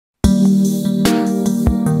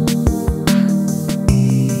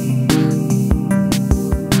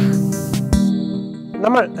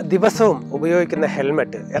നമ്മൾ ദിവസവും ഉപയോഗിക്കുന്ന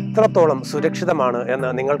ഹെൽമെറ്റ് എത്രത്തോളം സുരക്ഷിതമാണ് എന്ന്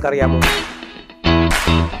നിങ്ങൾക്കറിയാമോ?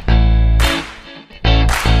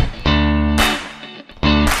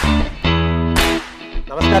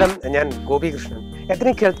 നമസ്കാരം, ഞാൻ ഗോപികൃഷ്ണൻ.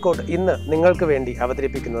 എത്നിക് ഹെൽത്ത് കോഡ് ഇന്ന് നിങ്ങൾക്ക് വേണ്ടി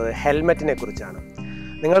അവതരിപ്പിക്കുന്നത് ഹെൽമെറ്റിനെ കുറിച്ചാണ്.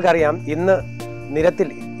 നിങ്ങൾക്കറിയാം, ഇന്ന് നിരത്തിൽ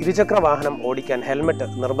ഇരുചക്ര വാഹനം ഓടിക്കാൻ ഹെൽമെറ്റ്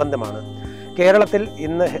നിർബന്ധമാണ്. കേരളത്തിൽ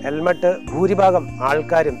ഇന്ന് ഹെൽമെറ്റ് ഭൂരിഭാഗം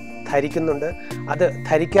ആൾക്കാരും ധരിക്കുന്നുണ്ട്. അത്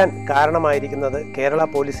ധരിക്കാൻ കാരണമായിരിക്കുന്നത് കേരള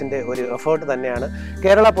പോലീസിൻ്റെ ഒരു എഫേർട്ട് തന്നെയാണ്.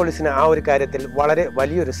 കേരള പോലീസിന് ആ ഒരു കാര്യത്തിൽ വളരെ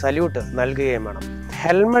വലിയൊരു സല്യൂട്ട് നൽകുകയും വേണം.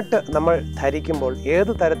 ഹെൽമെറ്റ് നമ്മൾ ധരിക്കുമ്പോൾ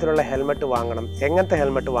ഏത് തരത്തിലുള്ള ഹെൽമെറ്റ് വാങ്ങണം, എങ്ങനത്തെ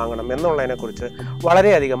ഹെൽമെറ്റ് വാങ്ങണം എന്നുള്ളതിനെക്കുറിച്ച്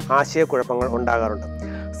വളരെയധികം ആശയക്കുഴപ്പങ്ങൾ ഉണ്ടാകാറുണ്ട്.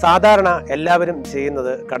 സാധാരണ എല്ലാവരും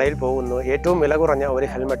ചെയ്യുന്നത് കടയിൽ പോകുന്നു, ഏറ്റവും വില കുറഞ്ഞ ഒരു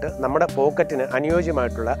ഹെൽമെറ്റ്, നമ്മുടെ പോക്കറ്റിന്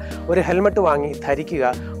അനുയോജ്യമായിട്ടുള്ള ഒരു ഹെൽമെറ്റ് വാങ്ങി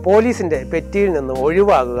ധരിക്കുക, പോലീസിൻ്റെ പെറ്റിയിൽ നിന്ന്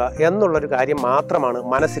ഒഴിവാകുക എന്നുള്ളൊരു കാര്യം മാത്രമാണ്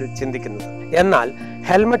മനസ്സിൽ ചിന്തിക്കുന്നത്. എന്നാൽ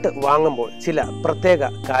ഹെൽമെറ്റ് വാങ്ങുമ്പോൾ ചില പ്രത്യേക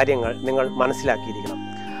കാര്യങ്ങൾ നിങ്ങൾ മനസ്സിലാക്കിയിരിക്കണം.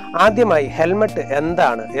 ആദ്യമായി ഹെൽമെറ്റ്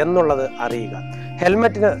എന്താണ് എന്നുള്ളത് അറിയുക.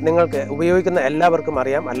 ഹെൽമെറ്റിന് നിങ്ങൾക്ക് ഉപയോഗിക്കുന്ന എല്ലാവർക്കും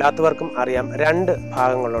അറിയാം, അല്ലാത്തവർക്കും അറിയാം. രണ്ട്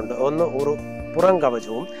ഭാഗങ്ങളുണ്ട്. ഒന്ന് പുറം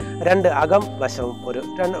കവചവും, രണ്ട് അകം വശവും,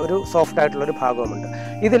 ഒരു സോഫ്റ്റ് ആയിട്ടുള്ളൊരു ഭാഗവുമുണ്ട്.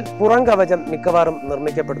 ഇതിൽ പുറം കവചം മിക്കവാറും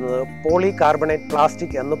നിർമ്മിക്കപ്പെടുന്നത് പോളികാർബണേറ്റ്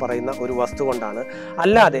പ്ലാസ്റ്റിക് എന്ന് പറയുന്ന ഒരു വസ്തു കൊണ്ടാണ്.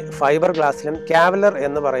 അല്ലാതെ ഫൈബർ ഗ്ലാസിലും കാവലർ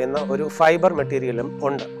എന്ന് പറയുന്ന ഒരു ഫൈബർ മെറ്റീരിയലും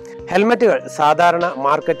ഉണ്ട്. ഹെൽമെറ്റുകൾ സാധാരണ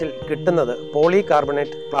മാർക്കറ്റിൽ കിട്ടുന്നത്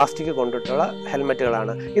പോളികാർബണേറ്റ് പ്ലാസ്റ്റിക് കൊണ്ടിട്ടുള്ള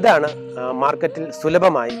ഹെൽമെറ്റുകളാണ്. ഇതാണ് മാർക്കറ്റിൽ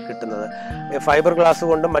സുലഭമായി കിട്ടുന്നത്. ഫൈബർ ഗ്ലാസ്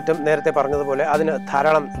കൊണ്ടും മറ്റും നേരത്തെ പറഞ്ഞതുപോലെ അതിന്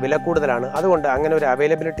ധാരാളം വില കൂടുതലാണ്. അതുകൊണ്ട് അങ്ങനെ ഒരു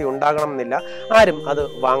അവൈലബിലിറ്റി ഉണ്ടാകണമെന്നില്ല, ആരും അത്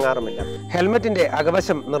വാങ്ങാറുമില്ല. ഹെൽമെറ്റിന്റെ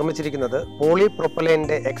അകവശം നിർമ്മിച്ചിരിക്കുന്നത്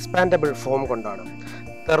പോളിപ്രൊപ്പലൈനിന്റെ എക്സ്പാൻഡബിൾ ഫോം കൊണ്ടാണ്.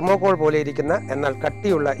 തെർമോകോൾ പോലെ ഇരിക്കുന്ന എന്നാൽ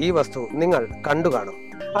കട്ടിയുള്ള ഈ വസ്തു നിങ്ങൾ കണ്ടുകാണും.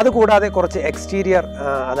 അതുകൂടാതെ കുറച്ച് എക്സ്റ്റീരിയർ,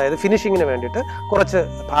 അതായത് ഫിനിഷിങ്ങിന് വേണ്ടിയിട്ട് കുറച്ച്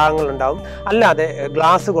ഭാഗങ്ങളുണ്ടാവും. അല്ലാതെ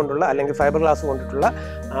ഗ്ലാസ് കൊണ്ടുള്ള അല്ലെങ്കിൽ ഫൈബർ ഗ്ലാസ് കൊണ്ടിട്ടുള്ള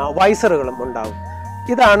വൈസറുകളും ഉണ്ടാവും.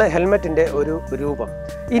 ഇതാണ് ഹെൽമെറ്റിൻ്റെ ഒരു രൂപം.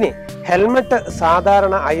 ഇനി ഹെൽമെറ്റ്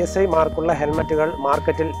സാധാരണ ISI മാർക്കുള്ള ഹെൽമെറ്റുകൾ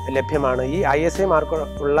മാർക്കറ്റിൽ ലഭ്യമാണ്. ഈ ISI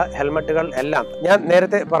മാർക്കുള്ള ഹെൽമെറ്റുകൾ എല്ലാം ഞാൻ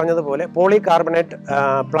നേരത്തെ പറഞ്ഞതുപോലെ പോളികാർബണേറ്റ്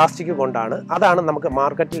പ്ലാസ്റ്റിക് കൊണ്ടാണ്. അതാണ് നമുക്ക്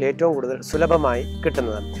മാർക്കറ്റിൽ ഏറ്റവും കൂടുതൽ സുലഭമായി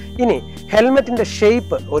കിട്ടുന്നത്. ഇനി ഹെൽമെറ്റിൻ്റെ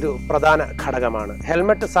ഷേപ്പ് ഒരു പ്രധാന ഘടകമാണ്.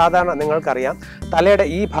 ഹെൽമെറ്റ് സാധാരണ നിങ്ങൾക്കറിയാം, തലയുടെ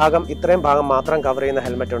ഈ ഭാഗം, ഇത്രയും ഭാഗം മാത്രം കവർ ചെയ്യുന്ന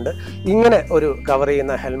ഹെൽമെറ്റ് ഉണ്ട്, ഇങ്ങനെ ഒരു കവർ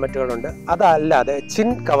ചെയ്യുന്ന ഹെൽമെറ്റുകളുണ്ട്, അതല്ലാതെ ചിൻ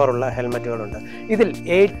കവറുള്ള ഹെൽമെറ്റുകളുണ്ട്. ഇതിൽ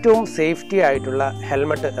ഏറ്റവും സേഫ്റ്റി ആയിട്ടുള്ള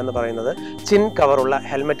ഹെൽമെറ്റ് എന്ന് പറയുന്നത് ചിൻ കവറുള്ള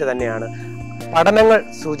ഹെൽമെറ്റ് തന്നെയാണ്. പഠനങ്ങൾ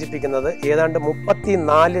സൂചിപ്പിക്കുന്നത് ഏതാണ്ട്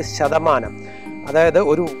 34%, അതായത്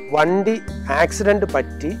ഒരു വണ്ടി ആക്സിഡൻറ്റ്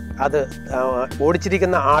പറ്റി അത്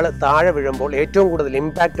ഓടിച്ചിരിക്കുന്ന ആൾ താഴെ വീഴുമ്പോൾ ഏറ്റവും കൂടുതൽ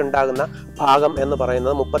ഇമ്പാക്റ്റ് ഉണ്ടാകുന്ന ഭാഗം എന്ന്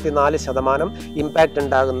പറയുന്നത് 34% ഇമ്പാക്റ്റ്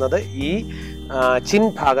ഉണ്ടാകുന്നത് ഈ ചിൻ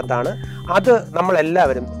ഭാഗത്താണ്. അത്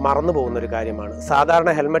നമ്മളെല്ലാവരും മറന്നു പോകുന്നൊരു കാര്യമാണ്. സാധാരണ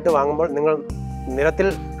ഹെൽമെറ്റ് വാങ്ങുമ്പോൾ നിങ്ങൾ നിരത്തിൽ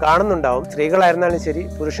കാണുന്നുണ്ടാവും, സ്ത്രീകളായിരുന്നാലും ശരി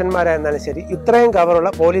പുരുഷന്മാരായിരുന്നാലും ശരി, ഇത്രയും കവറുള്ള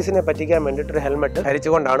പോലീസിനെ പറ്റിക്കാൻ വേണ്ടിയിട്ടൊരു ഹെൽമെറ്റ്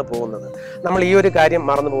ധരിച്ചുകൊണ്ടാണ് പോകുന്നത്. നമ്മൾ ഈ ഒരു കാര്യം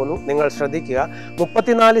മറന്നു പോകുന്നു. നിങ്ങൾ ശ്രദ്ധിക്കുക,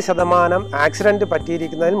 34% ആക്സിഡൻറ്റ്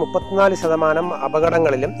പറ്റിയിരിക്കുന്നതിൽ 34%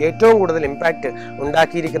 അപകടങ്ങളിലും ഏറ്റവും കൂടുതൽ ഇമ്പാക്റ്റ്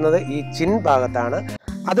ഉണ്ടാക്കിയിരിക്കുന്നത് ഈ ചിൻ ഭാഗത്താണ്.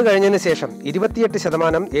 അത് കഴിഞ്ഞതിന് ശേഷം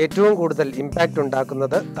 28% ഏറ്റവും കൂടുതൽ ഇമ്പാക്റ്റ്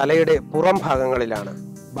ഉണ്ടാക്കുന്നത് തലയുടെ പുറം ഭാഗങ്ങളിലാണ്.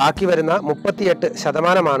 ബാക്കി വരുന്ന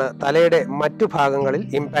 38% തലയുടെ മറ്റു ഭാഗങ്ങളിൽ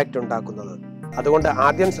ഇമ്പാക്റ്റ് ഉണ്ടാക്കുന്നത്. അതുകൊണ്ട്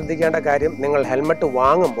ആദ്യം ശ്രദ്ധിക്കേണ്ട കാര്യം, നിങ്ങൾ ഹെൽമെറ്റ്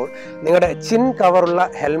വാങ്ങുമ്പോൾ നിങ്ങളുടെ ചിൻ കവറുള്ള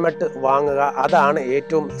ഹെൽമെറ്റ് വാങ്ങുക. അതാണ്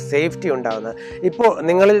ഏറ്റവും സേഫ്റ്റി ഉണ്ടാകുന്നത്. ഇപ്പോൾ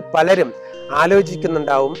നിങ്ങളിൽ പലരും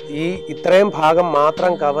ആലോചിക്കുന്നുണ്ടാവും, ഈ ഇത്രയും ഭാഗം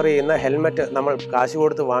മാത്രം കവർ ചെയ്യുന്ന ഹെൽമെറ്റ് നമ്മൾ കാശ്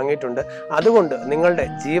കൊടുത്ത് വാങ്ങിയിട്ടുണ്ട്, അതുകൊണ്ട് നിങ്ങളുടെ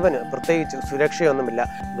ജീവന് പ്രത്യേകിച്ച് സുരക്ഷയൊന്നുമില്ല.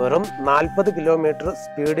 വെറും 40 കിലോമീറ്റർ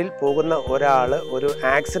സ്പീഡിൽ പോകുന്ന ഒരാൾ ഒരു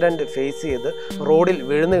ആക്സിഡൻറ്റ് ഫേസ് ചെയ്ത് റോഡിൽ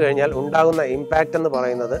വീഴുന്നു കഴിഞ്ഞാൽ ഉണ്ടാകുന്ന ഇമ്പാക്റ്റ് എന്ന്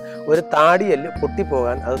പറയുന്നത് ഒരു താടിയെല്ല്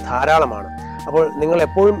പൊട്ടിപ്പോകാൻ അത് ധാരാളമാണ്. അപ്പോൾ നിങ്ങൾ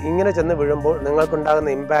എപ്പോഴും ഇങ്ങനെ ചെന്ന് വീഴുമ്പോൾ നിങ്ങൾക്കുണ്ടാകുന്ന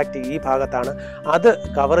ഇമ്പാക്റ്റ് ഈ ഭാഗത്താണ്. അത്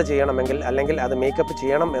കവർ ചെയ്യണമെങ്കിൽ, അല്ലെങ്കിൽ അത് മേക്കപ്പ്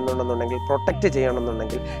ചെയ്യണം എന്നുണ്ടെന്നുണ്ടെങ്കിൽ, പ്രൊട്ടക്റ്റ്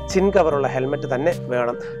ചെയ്യണമെന്നുണ്ടെങ്കിൽ ചിൻ കവറുള്ള ഹെൽമെറ്റ് തന്നെ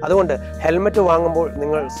വേണം. അതുകൊണ്ട് ഹെൽമെറ്റ് വാങ്ങുമ്പോൾ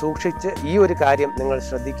നിങ്ങൾ സൂക്ഷിച്ച് ഈ ഒരു കാര്യം നിങ്ങൾ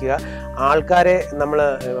ശ്രദ്ധിക്കുക. ആൾക്കാരെ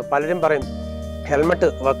പലരും പറയും ഹെൽമെറ്റ്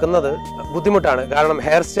വെക്കുന്നത് ബുദ്ധിമുട്ടാണ്, കാരണം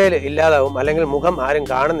ഹെയർ സ്റ്റൈൽ ഇല്ലാതാവും, അല്ലെങ്കിൽ മുഖം ആരും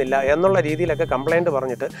കാണുന്നില്ല എന്നുള്ള രീതിയിലൊക്കെ കംപ്ലൈൻറ്റ്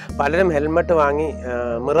പറഞ്ഞിട്ട് പലരും ഹെൽമെറ്റ് വാങ്ങി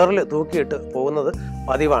മിററിൽ തൂക്കിയിട്ട് പോകുന്നത്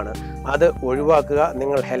പതിവാണ്. അത് ഒഴിവാക്കുക.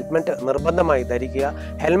 നിങ്ങൾ ഹെൽമെറ്റ് നിർബന്ധമായി ധരിക്കുക.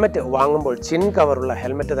 ഹെൽമെറ്റ് വാങ്ങുമ്പോൾ ചിൻ കവറുള്ള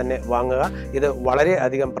ഹെൽമെറ്റ് തന്നെ വാങ്ങുക. ഇത് വളരെ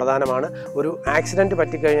അധികം പ്രധാനമാണ്. ഒരു ആക്സിഡൻറ്റ്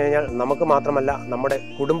പറ്റിക്കഴിഞ്ഞ് കഴിഞ്ഞാൽ നമുക്ക് മാത്രമല്ല, നമ്മുടെ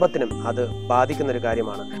കുടുംബത്തിനും അത് ബാധിക്കുന്നൊരു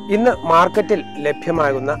കാര്യമാണ്. ഇന്ന് മാർക്കറ്റിൽ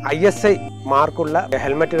ലഭ്യമാകുന്ന ISI മാർക്കുള്ള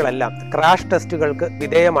ഹെൽമെറ്റുകളെല്ലാം ക്രാഷ് ടെസ്റ്റുകൾക്ക്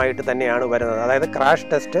വിധേയമായിട്ട് തന്നെയാണ് വരുന്നത്. അതായത് ക്രാഷ്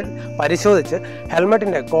ടെസ്റ്റ് പരിശോധിച്ച്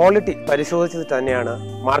ഹെൽമെറ്റിൻ്റെ ക്വാളിറ്റി പരിശോധിച്ച് തന്നെയാണ്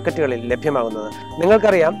മാർക്കറ്റുകളിൽ ലഭ്യമാകുന്നത്.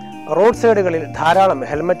 നിങ്ങൾക്കറിയാം, റോഡ് സൈഡുകളിൽ ധാരാളം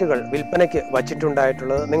ഹെൽമറ്റുകൾ വിൽപ്പനയ്ക്ക്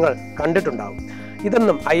വച്ചിട്ടുണ്ടായിട്ടുള്ളത് നിങ്ങൾ കണ്ടിട്ടുണ്ടാകും.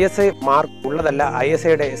 ഇതൊന്നും ISI മാർക്ക് ഉള്ളതല്ല,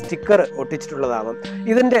 ISIയുടെ സ്റ്റിക്കർ ഒട്ടിച്ചിട്ടുള്ളതാകും.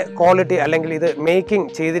 ഇതിൻ്റെ ക്വാളിറ്റി അല്ലെങ്കിൽ ഇത്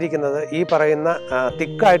മേക്കിംഗ് ചെയ്തിരിക്കുന്നത് ഈ പറയുന്ന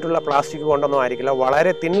തിക്കായിട്ടുള്ള പ്ലാസ്റ്റിക് കൊണ്ടൊന്നും ആയിരിക്കില്ല,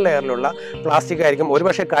 വളരെ തിൻ ലെയറിലുള്ള പ്ലാസ്റ്റിക് ആയിരിക്കും.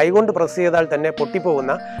 ഒരുപക്ഷെ കൈകൊണ്ട് പ്രസ് ചെയ്താൽ തന്നെ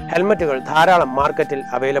പൊട്ടിപ്പോകുന്ന ഹെൽമറ്റുകൾ ധാരാളം മാർക്കറ്റിൽ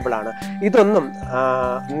അവൈലബിൾ ആണ്. ഇതൊന്നും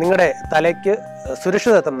നിങ്ങളുടെ തലയ്ക്ക്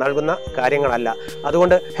സുരക്ഷിതത്വം നൽകുന്ന കാര്യങ്ങളല്ല.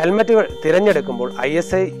 അതുകൊണ്ട് ഹെൽമറ്റുകൾ തിരഞ്ഞെടുക്കുമ്പോൾ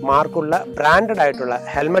ISI മാർക്കുള്ള ബ്രാൻഡഡ് ആയിട്ടുള്ള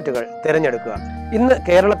ഹെൽമറ്റുകൾ തിരഞ്ഞെടുക്കുക. ഇന്ന്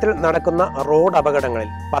കേരളത്തിൽ നടക്കുന്ന റോഡ് അപകടങ്ങളിൽ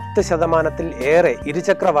 10% ഏറെ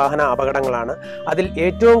ഇരുചക്ര വാഹന അപകടങ്ങളാണ്. അതിൽ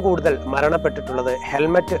ഏറ്റവും കൂടുതൽ മരണപ്പെട്ടിട്ടുള്ളത്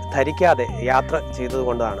ഹെൽമറ്റ് ധരിക്കാതെ യാത്ര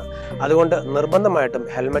ചെയ്തതുകൊണ്ടാണ്. അതുകൊണ്ട് നിർബന്ധമായിട്ടും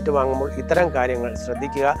ഹെൽമറ്റ് വാങ്ങുമ്പോൾ ഇത്തരം കാര്യങ്ങൾ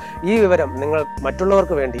ശ്രദ്ധിക്കുക. ഈ വിവരം നിങ്ങൾ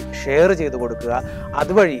മറ്റുള്ളവർക്ക് വേണ്ടി ഷെയർ ചെയ്തു കൊടുക്കുക.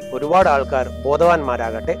 അതുവഴി ഒരുപാട് ആൾക്കാർ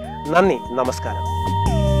ബോധവാന്മാരാകട്ടെ. നന്ദി, നമസ്കാരം.